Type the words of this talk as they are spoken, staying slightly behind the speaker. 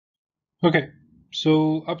Okay,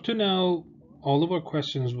 so up to now, all of our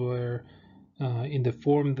questions were in the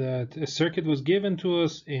form that a circuit was given to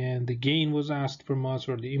us and the gain was asked from us,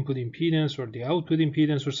 or the input impedance, or the output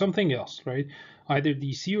impedance, or something else, right? Either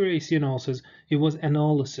DC or AC analysis. It was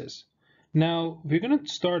analysis. Now we're going to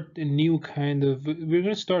start we're going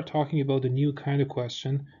to start talking about a new kind of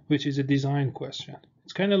question, which is a design question.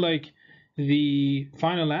 It's kind of like the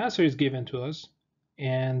final answer is given to us,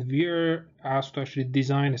 and we're asked to actually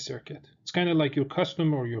design a circuit. It's kind of like your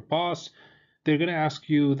customer or your boss. They're going to ask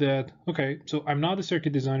you that, okay, so I'm not a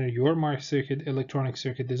circuit designer, you're my electronic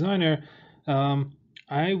circuit designer.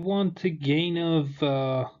 I want a gain of,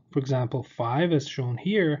 for example, 5 as shown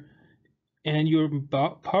here, and your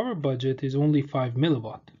power budget is only 5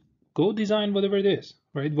 milliwatt. Go design whatever it is,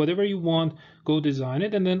 right? Whatever you want, go design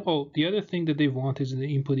it. And then, oh, the other thing that they want is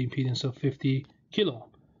the input impedance of 50 kilo ohm.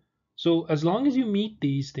 So as long as you meet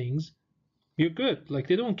these things, you're good. Like,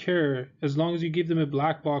 they don't care. As long as you give them a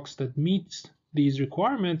black box that meets these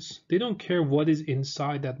requirements, they don't care what is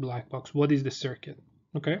inside that black box, what is the circuit.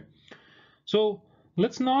 Okay, so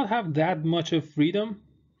let's not have that much of freedom.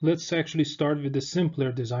 Let's actually start with the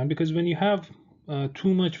simpler design, because when you have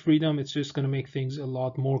too much freedom, it's just going to make things a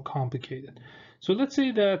lot more complicated. So let's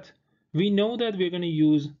say that we know that we're going to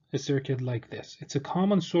use a circuit like this. It's a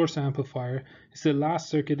common source amplifier. It's the last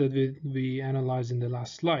circuit that we analyzed in the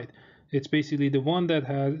last slide. It's basically the one that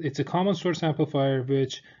it's a common source amplifier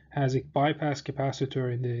which has a bypass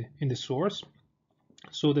capacitor in the source,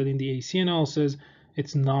 so that in the AC analysis,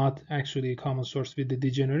 it's not actually a common source with the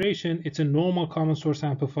degeneration. It's a normal common source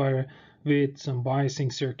amplifier with some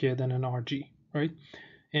biasing circuit and an RG, right?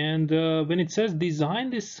 And when it says design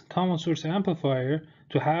this common source amplifier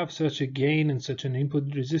to have such a gain and such an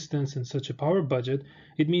input resistance and such a power budget,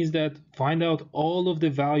 it means that find out all of the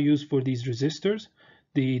values for these resistors,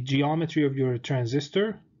 the geometry of your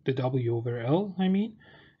transistor, the W over L, I mean,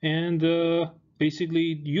 and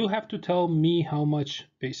basically you have to tell me how much,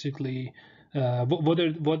 basically,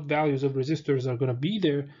 what values of resistors are going to be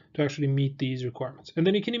there to actually meet these requirements. And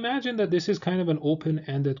then you can imagine that this is kind of an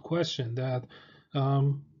open-ended question that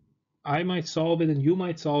I might solve it and you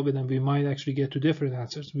might solve it, and we might actually get to different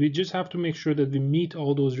answers. We just have to make sure that we meet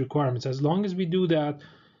all those requirements. As long as we do that,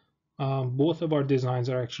 both of our designs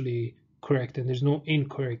are actually correct, and there's no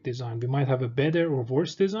incorrect design. We might have a better or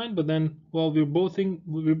worse design, but then, well, we both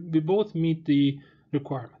meet the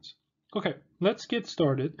requirements. Okay, let's get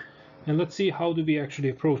started, and let's see how do we actually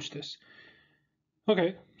approach this.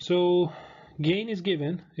 Okay, so gain is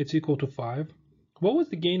given, it's equal to 5. What was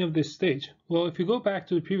the gain of this stage? Well, if you go back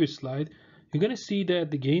to the previous slide, you're going to see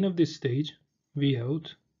that the gain of this stage, V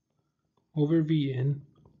out over V in,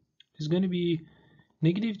 is going to be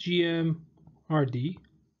negative GM RD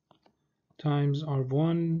times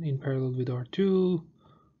R1 in parallel with R2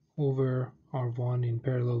 over R1 in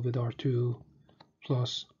parallel with R2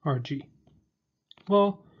 plus RG.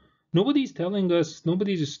 Well, nobody's telling us,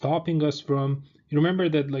 nobody's stopping us from, you remember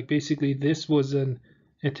that, like, basically this was an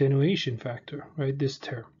attenuation factor, right? This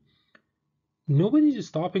term. Nobody's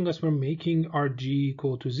stopping us from making RG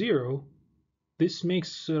equal to 0. This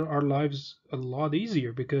makes our lives a lot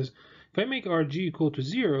easier, because if I make RG equal to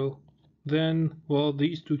 0, then, well,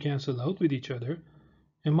 these two cancel out with each other,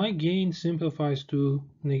 and my gain simplifies to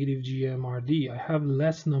negative GMRD. I have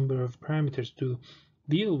less number of parameters to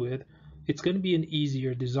deal with. It's going to be an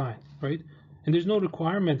easier design, right? And there's no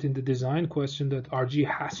requirement in the design question that RG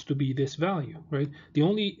has to be this value, right? The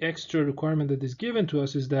only extra requirement that is given to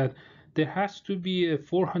us is that there has to be a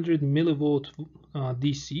 400 millivolt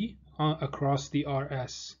DC across the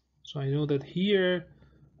RS. So I know that here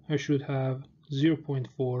I should have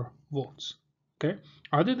 0.4 volts. Okay.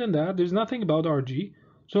 Other than that, there's nothing about RG.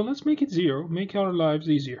 So let's make it 0, make our lives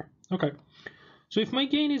easier. Okay. So if my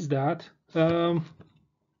gain is that,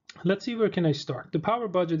 let's see, where can I start? The power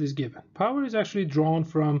budget is given. Power is actually drawn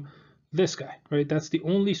from this guy, right? That's the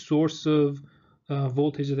only source of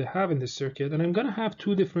voltage that I have in this circuit. And I'm going to have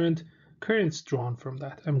two different currents drawn from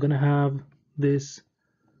that. I'm going to have this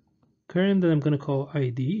current that I'm going to call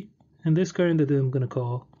ID, and this current that I'm going to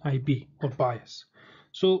call IB, or bias.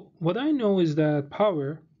 So what I know is that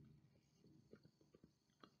power,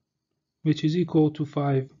 which is equal to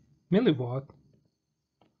 5 milliwatt,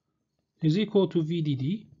 is equal to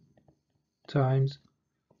VDD times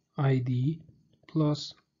ID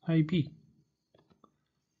plus IB.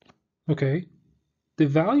 Okay, the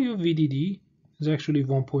value of VDD is actually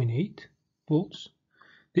 1.8 volts.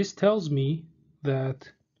 This tells me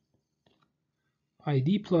that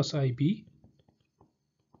ID plus IB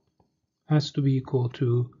has to be equal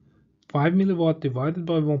to 5 milliwatt divided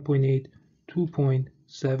by 1.8,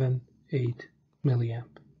 2.78 milliamp.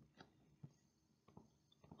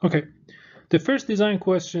 Okay, the first design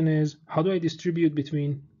question is how do I distribute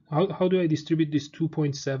how do I distribute this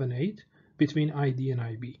 2.78 between ID and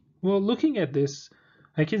IB? Well, looking at this,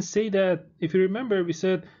 I can say that if you remember, we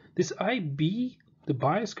said this IB, the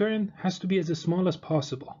bias current, has to be as small as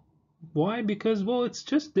possible. Why? Because, well, it's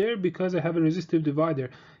just there because I have a resistive divider.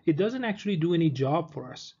 It doesn't actually do any job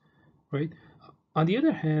for us, right? On the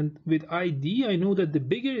other hand, with ID, I know that the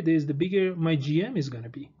bigger it is, the bigger my GM is going to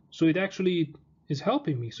be. So it actually is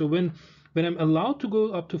helping me. So when I'm allowed to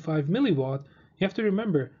go up to 5 milliwatt, you have to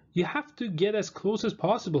remember, you have to get as close as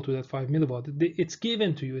possible to that 5 milliwatt. It's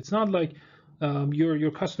given to you. It's not like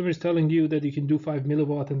your customer is telling you that you can do 5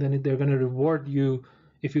 milliwatt and then they're going to reward you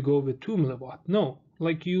if you go with 2 milliwatt. No,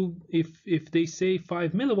 like if they say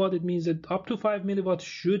 5 milliwatt, it means that up to 5 milliwatt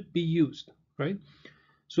should be used, right?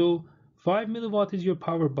 So 5 milliwatt is your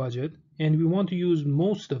power budget, and we want to use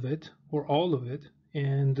most of it or all of it.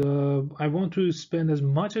 And I want to spend as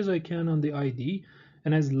much as I can on the ID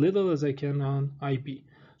and as little as I can on IB.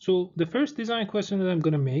 So the first design question that I'm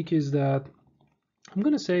going to make is that I'm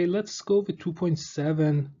going to say let's go with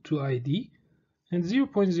 2.7 to ID and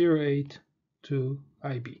 0.08 to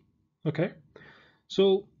IB. Okay,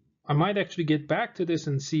 so I might actually get back to this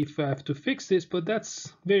and see if I have to fix this, but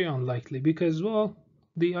that's very unlikely because, well,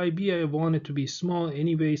 the IB I want it to be small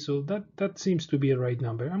anyway, so that seems to be a right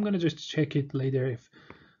number. I'm going to just check it later if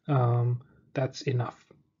that's enough.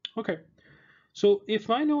 Okay, so if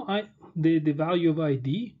I know the value of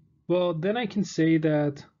ID, well, then I can say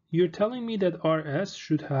that you're telling me that RS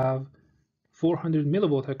should have 400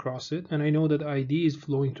 millivolt across it, and I know that ID is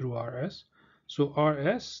flowing through RS. So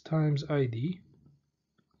RS times ID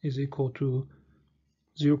is equal to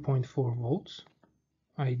 0.4 volts.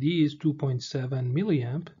 ID is 2.7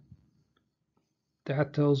 milliamp.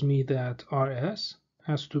 That tells me that RS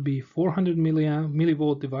has to be 400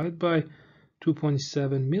 millivolt divided by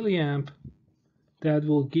 2.7 milliamp. That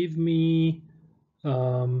will give me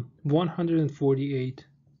 148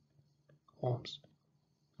 ohms.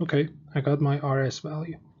 Okay, I got my RS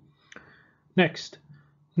value. Next,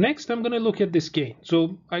 I'm going to look at this gain.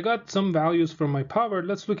 So I got some values from my power.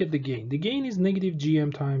 Let's look at the gain. The gain is negative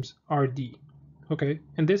GM times RD. Okay,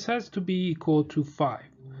 and this has to be equal to 5.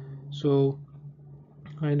 So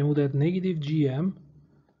I know that negative GM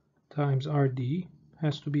times RD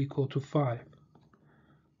has to be equal to 5.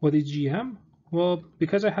 What is GM? Well,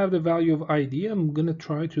 because I have the value of ID, I'm going to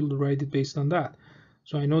try to write it based on that.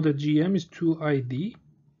 So I know that GM is 2ID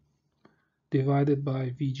divided by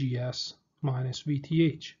VGS minus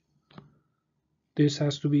VTH. This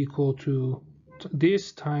has to be equal to,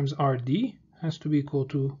 this times RD has to be equal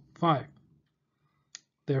to 5.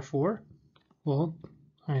 Therefore, well,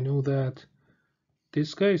 I know that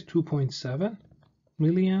this guy is 2.7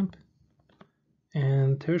 milliamp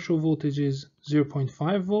and threshold voltage is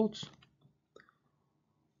 0.5 volts.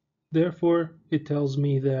 Therefore, it tells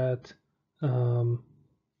me that, let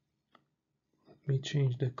me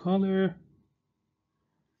change the color,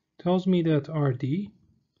 tells me that RD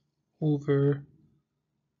over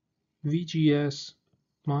VGS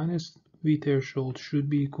minus V threshold should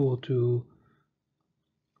be equal to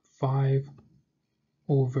 5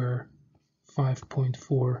 over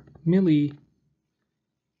 5.4 milli,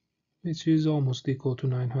 which is almost equal to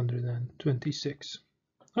 926.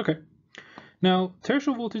 Okay, now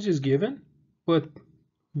threshold voltage is given, but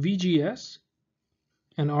VGS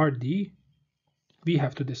and RD, we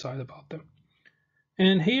have to decide about them.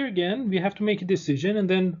 And here again, we have to make a decision and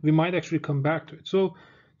then we might actually come back to it. So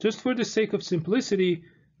just for the sake of simplicity,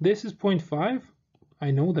 this is 0.5.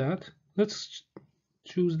 I know that. Let's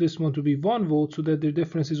choose this one to be 1 volt so that the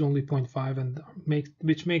difference is only 0.5, and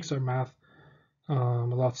which makes our math a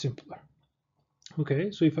lot simpler. Okay,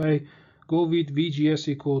 so if I go with VGS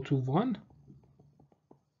equal to 1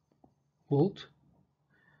 volt,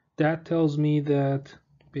 that tells me that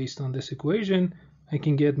based on this equation, I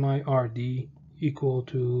can get my RD equal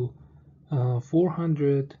to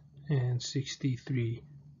 463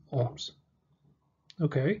 ohms.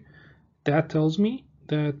 Okay, that tells me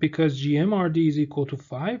that because GMRD is equal to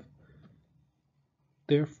 5,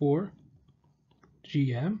 therefore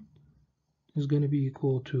GM is going to be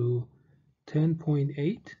equal to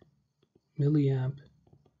 10.8 milliamp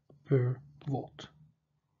per volt.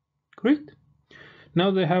 Great. Now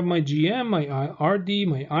that I have my GM, my RD,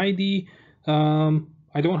 my ID,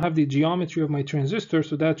 I don't have the geometry of my transistor,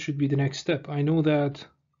 so that should be the next step. I know that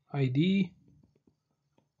ID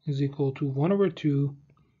is equal to 1 over 2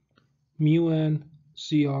 mu n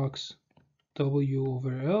Cox W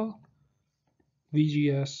over L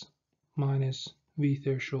VGS minus V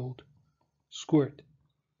threshold squared.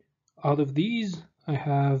 Out of these, I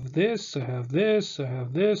have this, I have this, I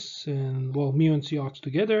have this, and well, mu and Cox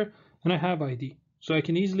together, and I have ID. So I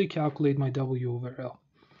can easily calculate my W over L.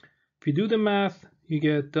 If you do the math, you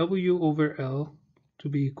get W over L to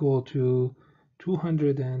be equal to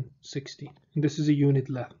 260. And this is a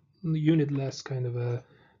unitless kind of a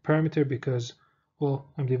parameter because,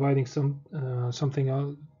 well, I'm dividing something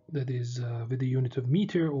out that is with the unit of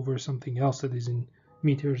meter over something else that is in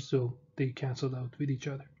meters, so they cancel out with each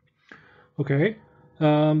other. Okay.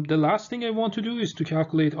 The last thing I want to do is to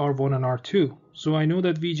calculate R1 and R2. So I know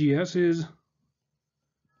that VGS is,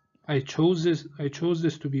 I chose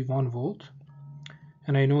this to be 1 volt,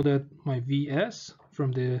 and I know that my VS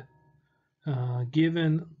from the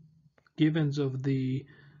givens of the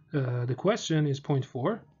question is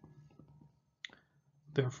 0.4.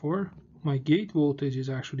 Therefore, my gate voltage is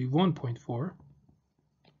actually 1.4,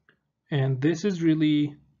 and this is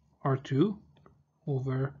really R2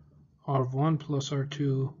 over R1 plus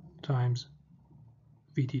R2 times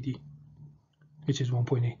VDD, which is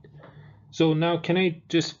 1.8. So now can I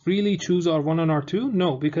just freely choose R1 and R2?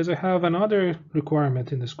 No, because I have another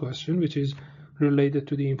requirement in this question, which is related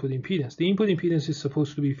to the input impedance. The input impedance is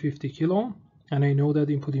supposed to be 50 kilo ohm, and I know that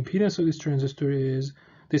the input impedance of this transistor is,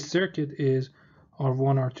 this circuit is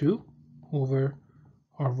R1, R2 over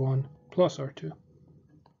R1 plus R2.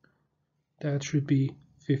 That should be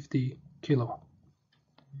 50 kilo ohm.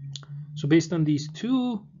 So based on these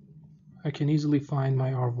two, I can easily find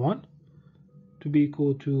my R1 to be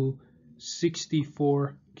equal to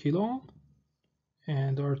 64 kilo ohm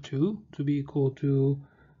and R2 to be equal to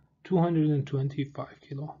 225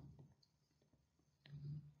 kilo ohm.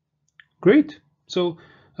 Great. So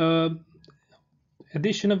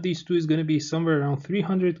addition of these two is going to be somewhere around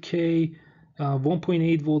 300K.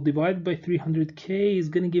 1.8 volt divided by 300K is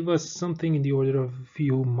going to give us something in the order of a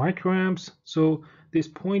few microamps. So this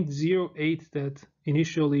 0.08 that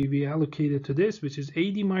initially we allocated to this, which is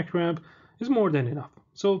 80 microamp, is more than enough.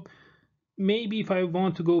 So maybe if I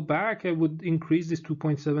want to go back, I would increase this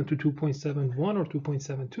 2.7 to 2.71 or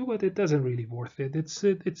 2.72, but it doesn't really worth it.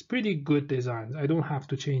 It's pretty good design. I don't have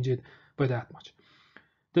to change it by that much.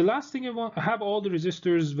 The last thing I have all the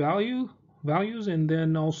resistors values and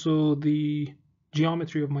then also the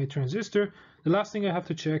geometry of my transistor. The last thing I have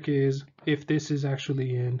to check is if this is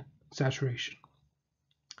actually in saturation.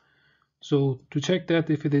 So to check that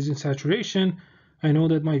if it is in saturation, I know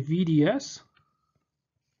that my VDS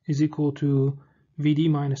is equal to VD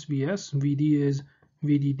minus VS. VD is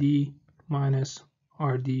VDD minus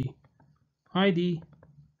RD ID,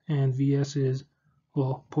 and VS is,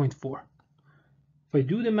 well, 0.4. If I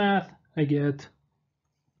do the math, I get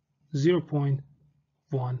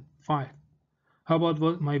 0.15. How about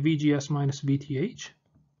what my VGS minus VTH?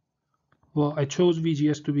 Well, I chose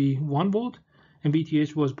VGS to be 1 volt and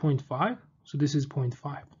VTH was 0.5, so this is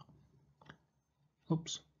 0.5.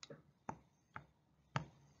 Oops.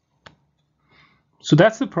 So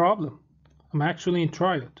that's the problem. I'm actually in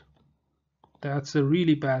triode. That's a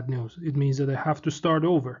really bad news. It means that I have to start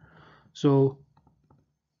over. So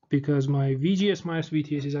because my VGS minus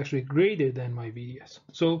VTH is actually greater than my VDS.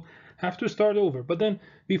 So I have to start over. But then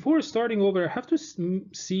before starting over, I have to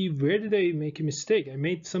see where did I make a mistake. I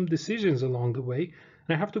made some decisions along the way,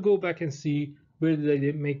 and I have to go back and see where did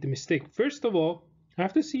I make the mistake. First of all, I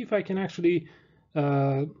have to see if I can actually,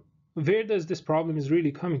 where does this problem is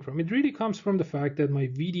really coming from. It really comes from the fact that my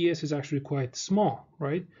VDS is actually quite small,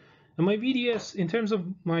 right? And my VDS, in terms of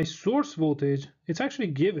my source voltage, it's actually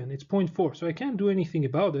given, it's 0.4, so I can't do anything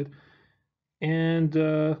about it. And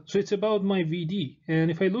so it's about my VD. And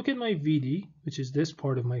if I look at my VD, which is this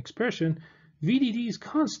part of my expression, VDD is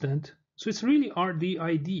constant, so it's really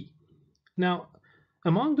RDID. Now,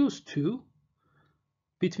 among those two,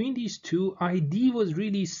 between these two, ID was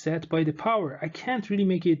really set by the power. I can't really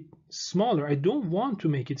make it smaller. I don't want to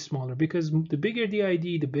make it smaller because the bigger the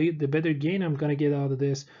ID, the better gain I'm gonna get out of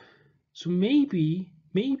this. So maybe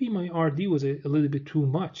my RD was a little bit too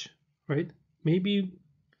much, right? Maybe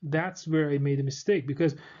that's where I made a mistake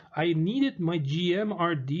because I needed my GM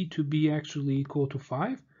RD to be actually equal to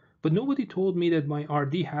 5, but nobody told me that my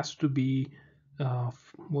RD has to be,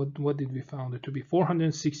 what did we found it to be?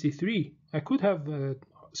 463. I could have a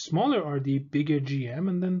smaller RD, bigger GM,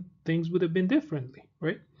 and then things would have been differently,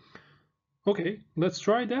 right? Okay, let's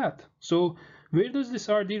try that. So where does this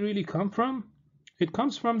RD really come from? It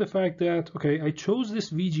comes from the fact that, okay, I chose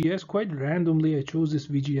this VGS quite randomly. I chose this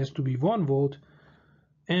VGS to be 1 volt.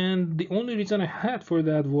 And the only reason I had for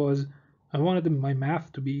that was I wanted my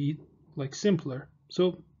math to be like simpler.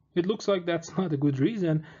 So it looks like that's not a good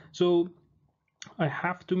reason. So I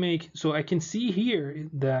have to make, so I can see here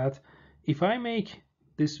that if I make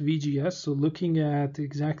this VGS, so looking at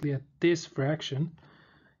exactly at this fraction,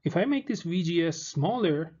 if I make this VGS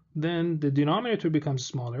smaller, then the denominator becomes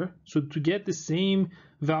smaller. So to get the same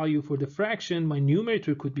value for the fraction, my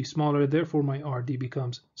numerator could be smaller, therefore my RD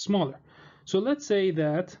becomes smaller. So let's say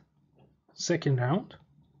that second round,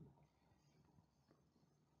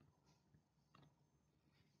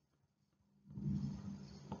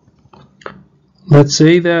 let's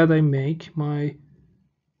say that I make my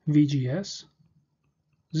VGS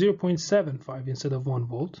 0.75 instead of 1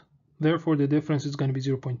 volt. Therefore, the difference is going to be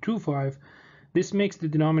 0.25. This makes the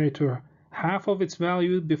denominator half of its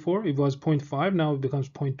value. Before it was 0.5, now it becomes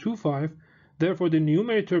 0.25. Therefore, the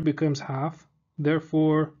numerator becomes half.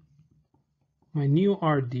 Therefore, my new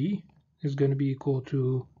RD is going to be equal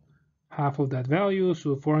to half of that value.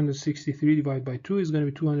 So 463 divided by 2 is going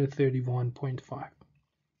to be 231.5.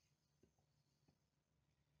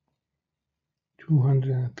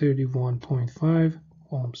 231.5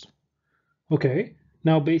 ohms. Okay,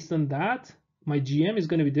 now based on that, my GM is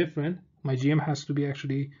going to be different. My GM has to be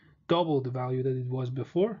actually double the value that it was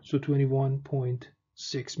before, so 21.6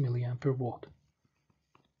 milliamp per volt.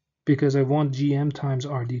 Because I want GM times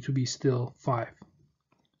RD to be still 5.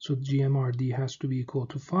 So GM RD has to be equal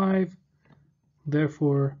to 5.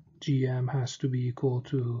 Therefore, GM has to be equal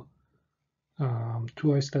to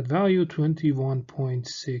twice that value,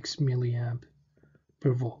 21.6 milliamp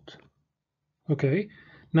per volt. Okay,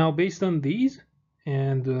 now based on these,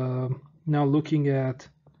 and now looking at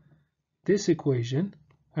this equation,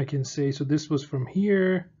 I can say, so this was from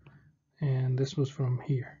here, and this was from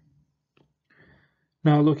here.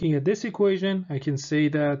 Now looking at this equation, I can say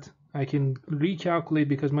that I can recalculate,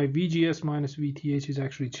 because my VGS minus VTH is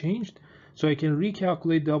actually changed, so I can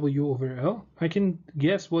recalculate W over L. I can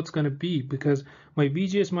guess what's going to be, because my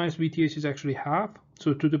VGS minus VTH is actually half,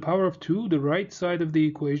 so to the power of 2, the right side of the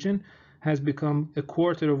equation has become a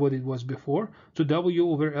quarter of what it was before. So W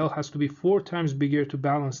over L has to be 4 times bigger to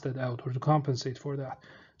balance that out, or to compensate for that.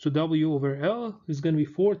 So W over L is going to be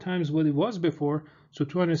 4 times what it was before, so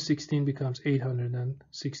 216 becomes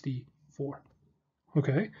 864.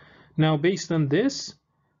 Okay, now based on this,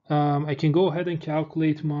 I can go ahead and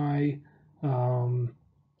calculate my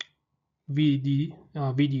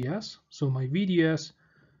VDS. So my VDS,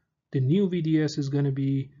 the new VDS is going to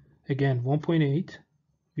be, again, 1.8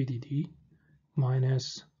 VDD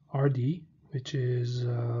minus RD, which is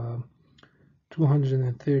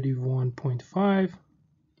 231.5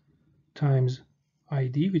 times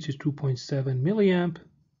ID, which is 2.7 milliamp,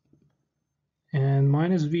 and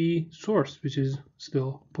minus V source, which is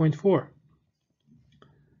still 0.4.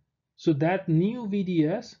 So that new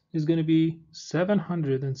VDS is going to be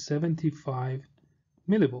 775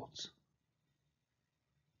 millivolts.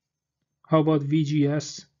 How about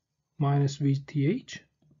VGS minus VTH?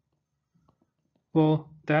 Well,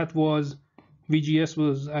 that was, VGS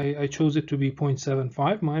was, I chose it to be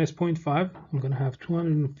 0.75 minus 0.5. I'm going to have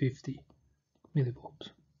 250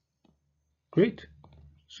 millivolts. Great.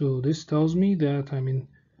 So this tells me that I'm in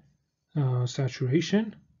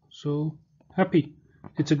saturation. So happy.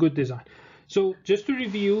 It's a good design. So just to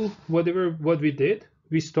review what we did,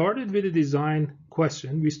 we started with a design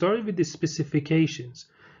question. We started with the specifications.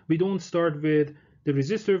 We don't start with the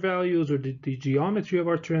resistor values or the geometry of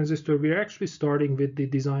our transistor. We're actually starting with the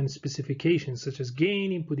design specifications, such as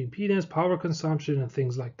gain, input impedance, power consumption, and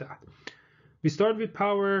things like that. We started with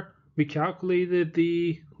power. We calculated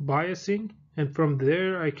the biasing, and from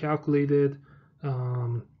there I calculated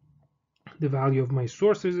the value of my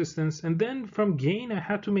source resistance. And then from gain, I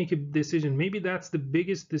had to make a decision. Maybe that's the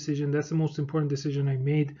biggest decision. That's the most important decision I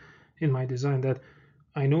made in my design, that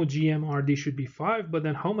I know GM RD should be 5, but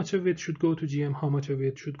then how much of it should go to GM, how much of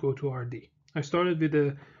it should go to RD. I started with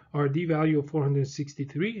a RD value of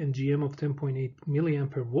 463 and GM of 10.8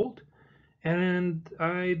 milliamp per volt. And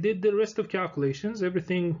I did the rest of calculations.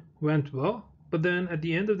 Everything went well. But then at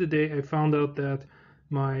the end of the day, I found out that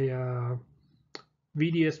my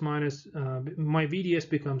VDS minus my VDS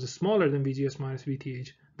becomes smaller than VGS minus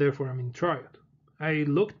VTH. Therefore, I'm in triode. I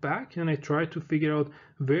looked back and I tried to figure out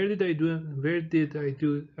where did I do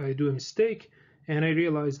a mistake, and I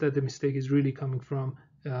realized that the mistake is really coming from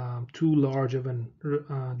too large of a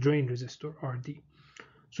drain resistor RD.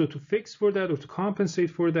 So to fix for that, or to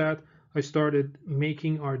compensate for that, I started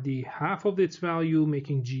making RD half of its value,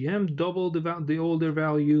 making GM double the older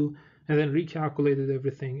value, and then recalculated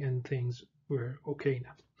everything, and things were okay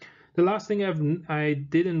now. The last thing I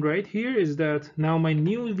didn't write here is that now my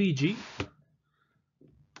new VG,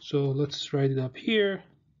 so let's write it up here.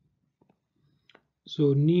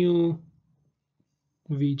 So new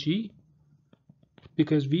VG,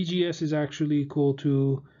 because VGS is actually equal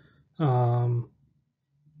to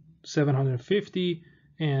 750,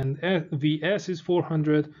 and Vs is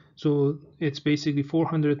 400, so it's basically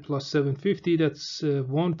 400 plus 750, that's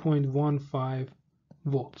 1.15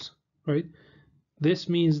 volts, right? This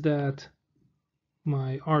means that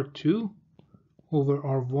my R2 over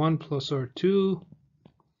R1 plus R2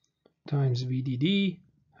 times VDD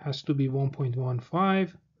has to be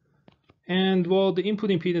 1.15, and well, the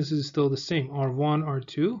input impedance is still the same, R1,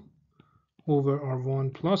 R2 over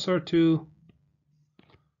R1 plus R2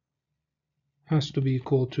 has to be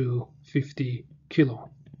equal to 50 kilo.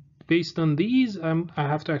 Based on these, I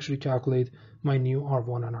have to actually calculate my new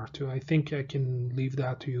R1 and R2. I think I can leave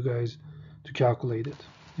that to you guys to calculate it.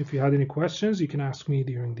 If you had any questions, you can ask me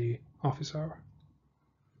during the office hour.